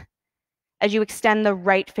chest as you extend the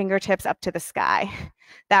right fingertips up to the sky.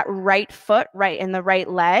 That right foot, right in the right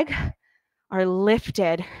leg are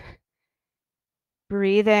lifted.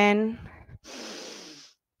 Breathe in,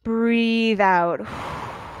 breathe out.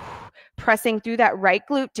 Pressing through that right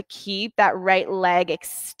glute to keep that right leg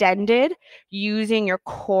extended, using your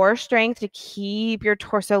core strength to keep your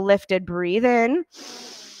torso lifted. Breathe in,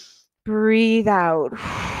 breathe out.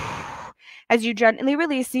 As you gently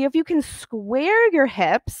release, see if you can square your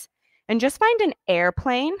hips and just find an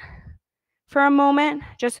airplane for a moment.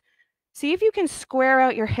 Just see if you can square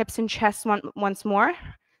out your hips and chest once more,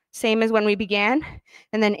 same as when we began.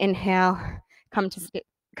 And then inhale, come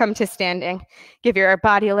to standing. Give your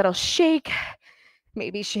body a little shake.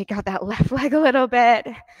 Maybe shake out that left leg a little bit.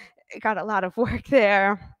 Got a lot of work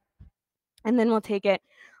there. And then we'll take it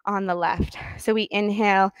on the left. So we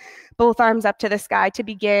inhale, both arms up to the sky to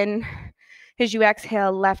begin. As you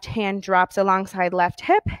exhale, left hand drops alongside left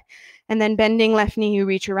hip. And then bending left knee, you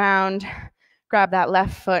reach around, grab that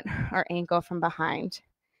left foot or ankle from behind.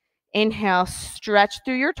 Inhale, stretch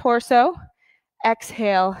through your torso.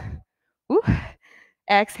 Exhale, woo.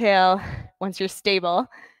 Exhale, once you're stable,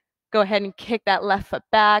 go ahead and kick that left foot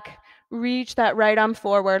back, reach that right arm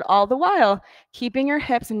forward, all the while keeping your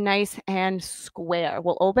hips nice and square.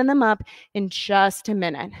 We'll open them up in just a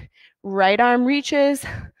minute. Right arm reaches,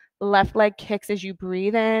 left leg kicks as you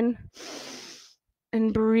breathe in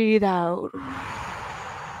and breathe out.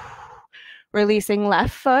 Releasing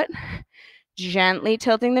left foot, gently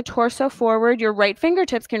tilting the torso forward. Your right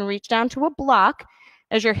fingertips can reach down to a block.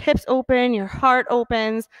 As your hips open, your heart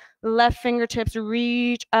opens, left fingertips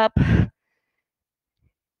reach up.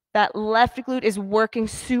 That left glute is working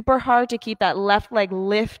super hard to keep that left leg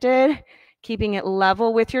lifted, keeping it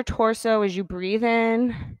level with your torso as you breathe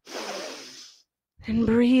in and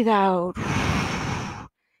breathe out.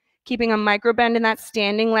 Keeping a micro bend in that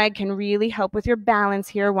standing leg can really help with your balance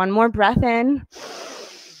here. One more breath in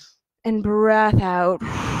and breath out.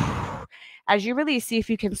 As you release, see if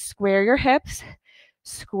you can square your hips,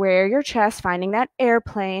 square your chest, finding that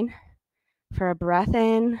airplane for a breath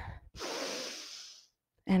in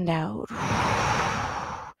and out.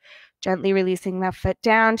 Gently releasing left foot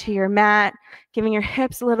down to your mat, giving your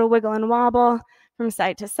hips a little wiggle and wobble from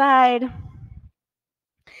side to side.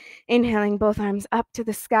 Inhaling both arms up to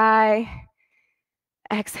the sky.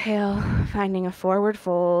 Exhale, finding a forward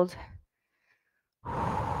fold.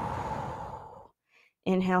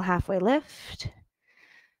 Inhale, halfway lift.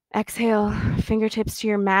 Exhale, fingertips to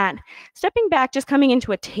your mat. Stepping back, just coming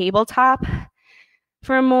into a tabletop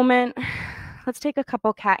for a moment. Let's take a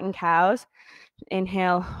couple cat and cows.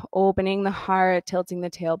 Inhale, opening the heart, tilting the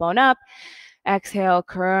tailbone up. Exhale,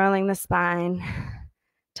 curling the spine,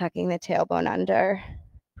 tucking the tailbone under.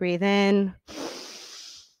 Breathe in.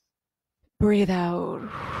 Breathe out.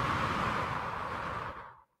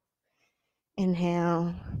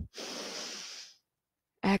 Inhale.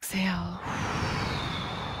 Exhale.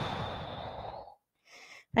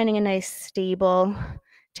 Finding a nice stable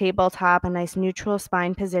tabletop, a nice neutral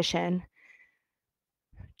spine position.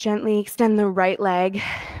 Gently extend the right leg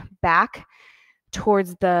back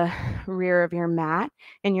towards the rear of your mat,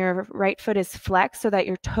 and your right foot is flexed so that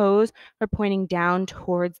your toes are pointing down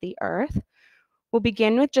towards the earth. We'll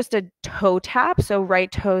begin with just a toe tap, so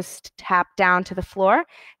right toes tap down to the floor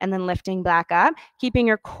and then lifting back up, keeping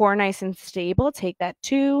your core nice and stable. Take that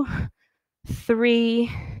 2,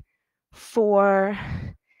 3, 4,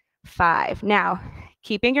 5. Now,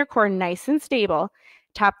 keeping your core nice and stable,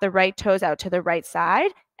 tap the right toes out to the right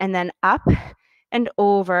side and then up and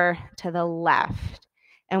over to the left.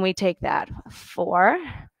 And we take that 4,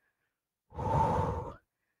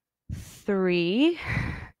 3,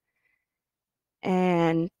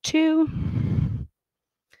 and 2,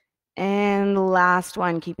 And last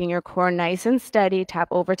one, keeping your core nice and steady, tap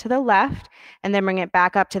over to the left and then bring it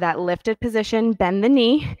back up to that lifted position. Bend the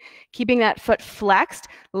knee, keeping that foot flexed.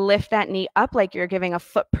 Lift that knee up like you're giving a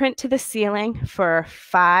footprint to the ceiling for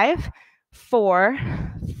 5, 4,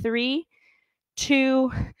 3,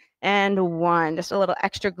 2, and 1. Just a little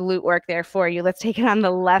extra glute work there for you. Let's take it on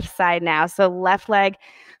the left side now. So left leg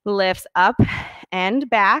lifts up and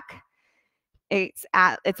back.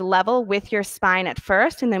 It's level with your spine at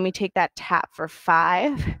first, and then we take that tap for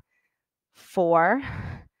 5, 4,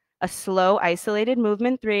 a slow isolated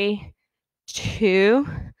movement, 3, 2,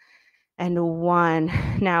 and 1.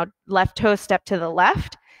 Now left toe step to the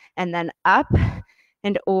left and then up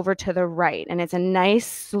and over to the right. And it's a nice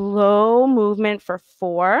slow movement for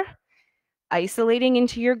 4, isolating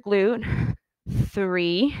into your glute,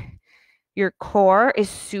 3, your core is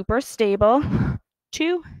super stable,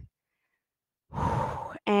 2,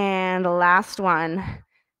 and last one,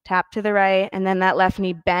 tap to the right, and then that left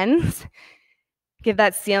knee bends. Give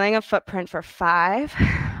that ceiling a footprint for 5,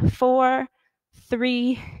 4,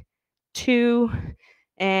 3, 2,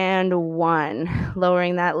 and 1.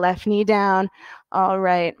 Lowering that left knee down. All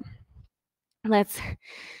right. Let's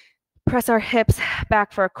press our hips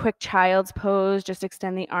back for a quick child's pose. Just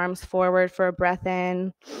extend the arms forward for a breath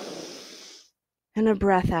in and a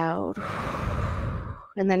breath out.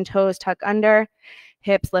 And then toes tuck under,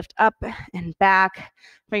 hips lift up and back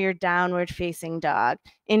for your downward facing dog.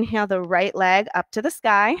 Inhale the right leg up to the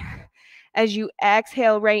sky. As you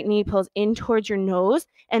exhale, right knee pulls in towards your nose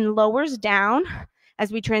and lowers down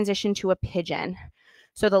as we transition to a pigeon.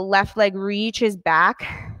 So the left leg reaches back.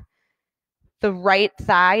 The right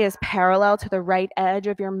thigh is parallel to the right edge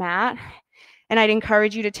of your mat. And I'd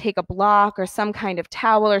encourage you to take a block or some kind of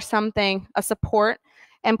towel or something, a support,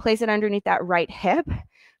 and place it underneath that right hip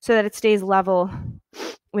so that it stays level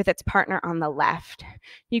with its partner on the left.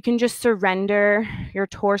 You can just surrender your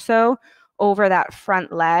torso over that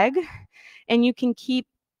front leg, and you can keep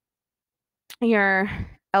your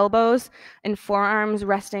elbows and forearms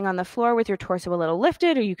resting on the floor with your torso a little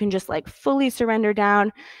lifted, or you can just like fully surrender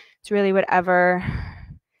down. It's really whatever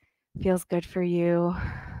feels good for you.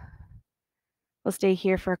 We'll stay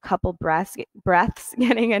here for a couple breaths,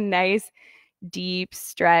 getting a nice deep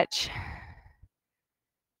stretch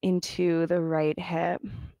into the right hip.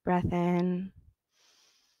 Breath in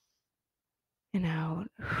and out.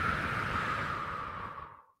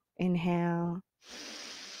 Inhale.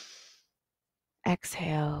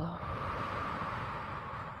 Exhale.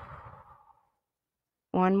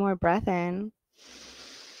 One more breath in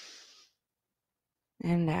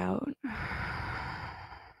and out.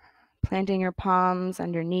 Planting your palms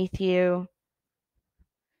underneath you.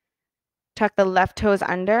 Tuck the left toes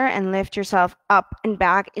under and lift yourself up and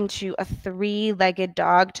back into a 3-legged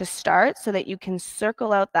dog to start so that you can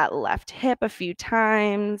circle out that left hip a few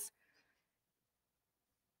times.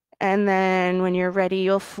 And then when you're ready,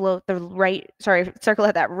 you'll float circle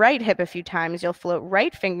out that right hip a few times. You'll float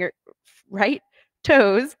right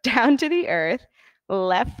toes down to the earth.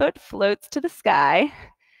 Left foot floats to the sky.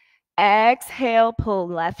 Exhale, pull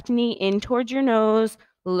left knee in towards your nose.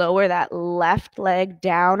 Lower that left leg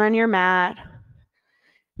down on your mat.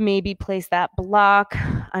 Maybe place that block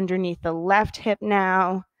underneath the left hip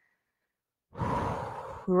now.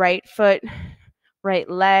 Right foot, right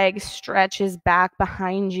leg stretches back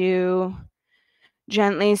behind you.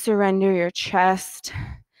 Gently surrender your chest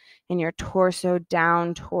and your torso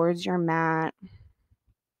down towards your mat.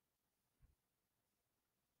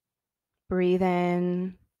 Breathe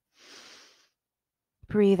in.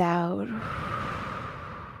 Breathe out.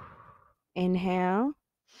 Inhale.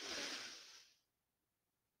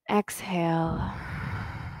 Exhale.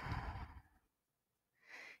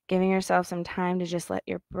 Giving yourself some time to just let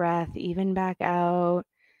your breath even back out.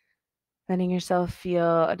 Letting yourself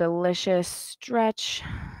feel a delicious stretch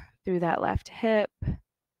through that left hip.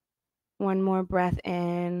 One more breath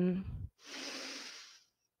in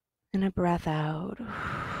and a breath out.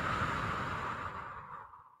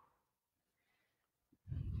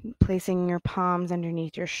 Placing your palms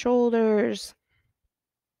underneath your shoulders.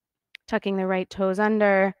 Tucking the right toes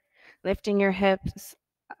under. Lifting your hips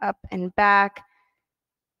up and back.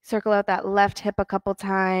 Circle out that left hip a couple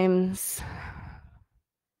times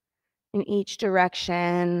in each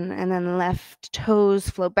direction, and then left toes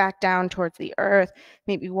float back down towards the earth,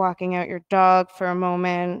 maybe walking out your dog for a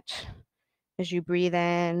moment as you breathe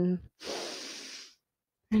in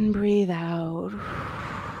and breathe out.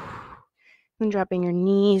 And dropping your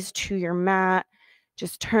knees to your mat,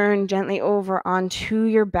 just turn gently over onto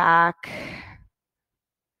your back.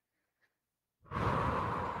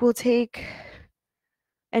 We'll take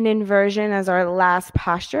An inversion as our last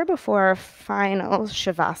posture before our final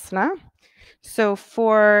Shavasana. So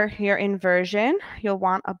for your inversion, you'll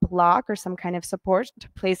want a block or some kind of support to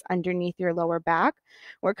place underneath your lower back.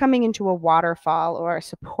 We're coming into a waterfall or a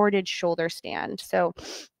supported shoulder stand. So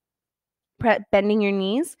bending your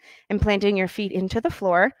knees and planting your feet into the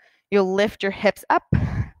floor. You'll lift your hips up,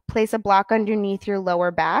 place a block underneath your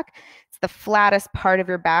lower back. It's the flattest part of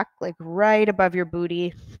your back, like right above your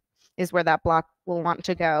booty is where that block will want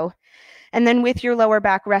to go. And then with your lower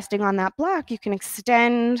back resting on that block, you can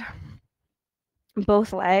extend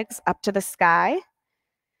both legs up to the sky.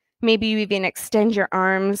 Maybe you even extend your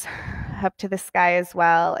arms up to the sky as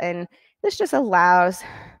well. And this just allows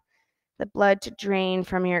the blood to drain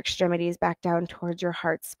from your extremities back down towards your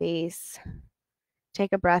heart space.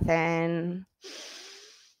 Take a breath in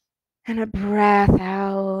and a breath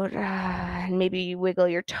out. And maybe you wiggle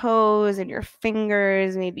your toes and your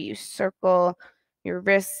fingers. Maybe you circle your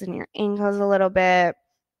wrists and your ankles a little bit.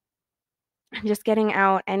 Just getting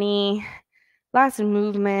out any last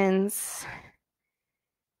movements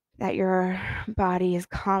that your body is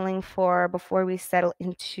calling for before we settle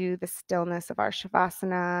into the stillness of our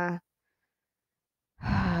Shavasana.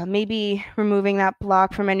 Maybe removing that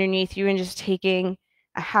block from underneath you and just taking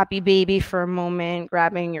a happy baby for a moment,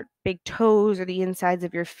 grabbing your big toes or the insides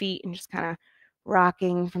of your feet and just kind of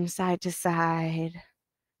rocking from side to side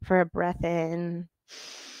for a breath in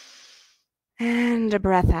and a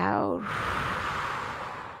breath out.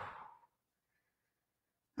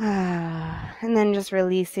 And then just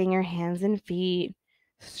releasing your hands and feet,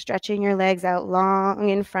 stretching your legs out long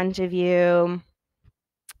in front of you,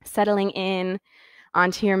 settling in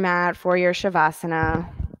onto your mat for your Shavasana.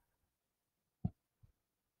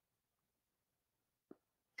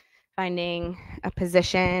 Finding a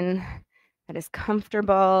position that is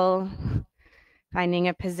comfortable, finding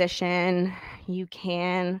a position you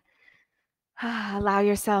can allow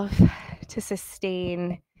yourself to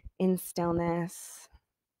sustain in stillness.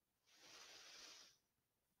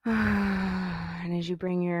 And as you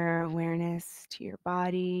bring your awareness to your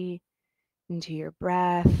body, into your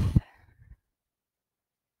breath,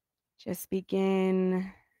 just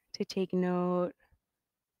begin to take note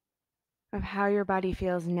of how your body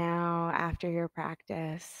feels now after your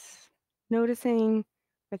practice. Noticing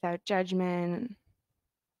without judgment,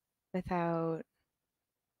 without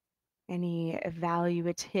any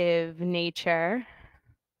evaluative nature,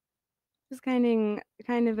 just kind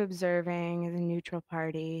of observing as a neutral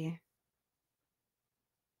party,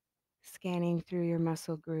 scanning through your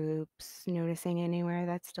muscle groups, noticing anywhere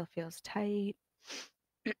that still feels tight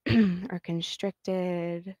or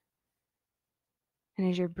constricted. And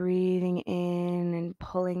as you're breathing in and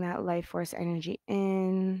pulling that life force energy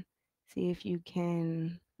in, see if you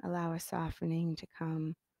can allow a softening to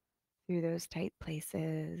come through those tight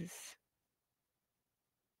places.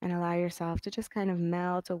 And allow yourself to just kind of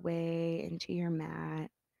melt away into your mat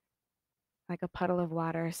like a puddle of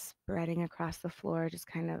water spreading across the floor. Just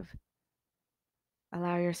kind of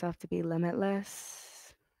allow yourself to be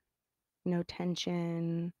limitless. No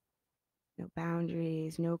tension, no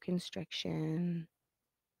boundaries, no constriction.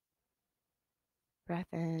 Breath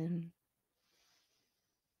in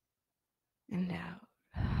and out.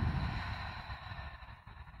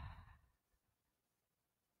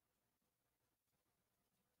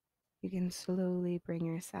 You can slowly bring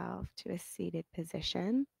yourself to a seated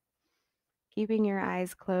position, keeping your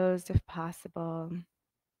eyes closed if possible.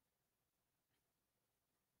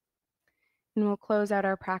 And we'll close out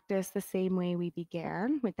our practice the same way we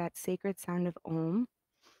began, with that sacred sound of Om.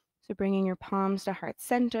 So bringing your palms to heart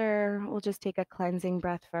center, we'll just take a cleansing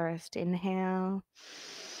breath first. Inhale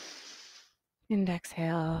and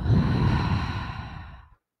exhale.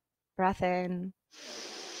 Breath in.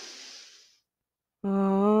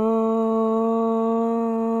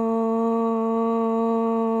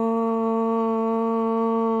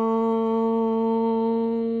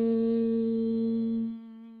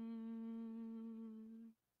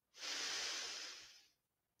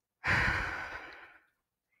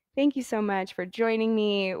 Thank you so much for joining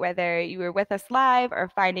me, whether you were with us live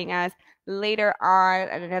or finding us later on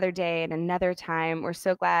at another day and another time. We're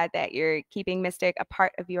so glad that you're keeping Mystic a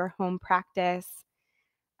part of your home practice.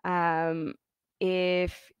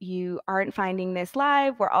 If you aren't finding this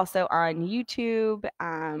live, we're also on YouTube.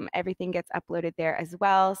 Everything gets uploaded there as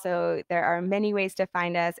well. So there are many ways to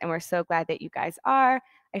find us, and we're so glad that you guys are.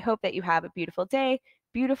 I hope that you have a beautiful day,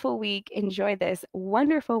 beautiful week. Enjoy this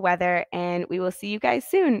wonderful weather, and we will see you guys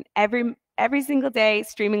soon. Every single day,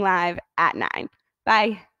 streaming live at 9.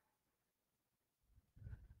 Bye.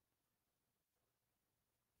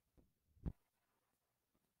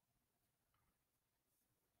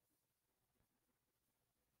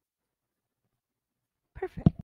 Perfect.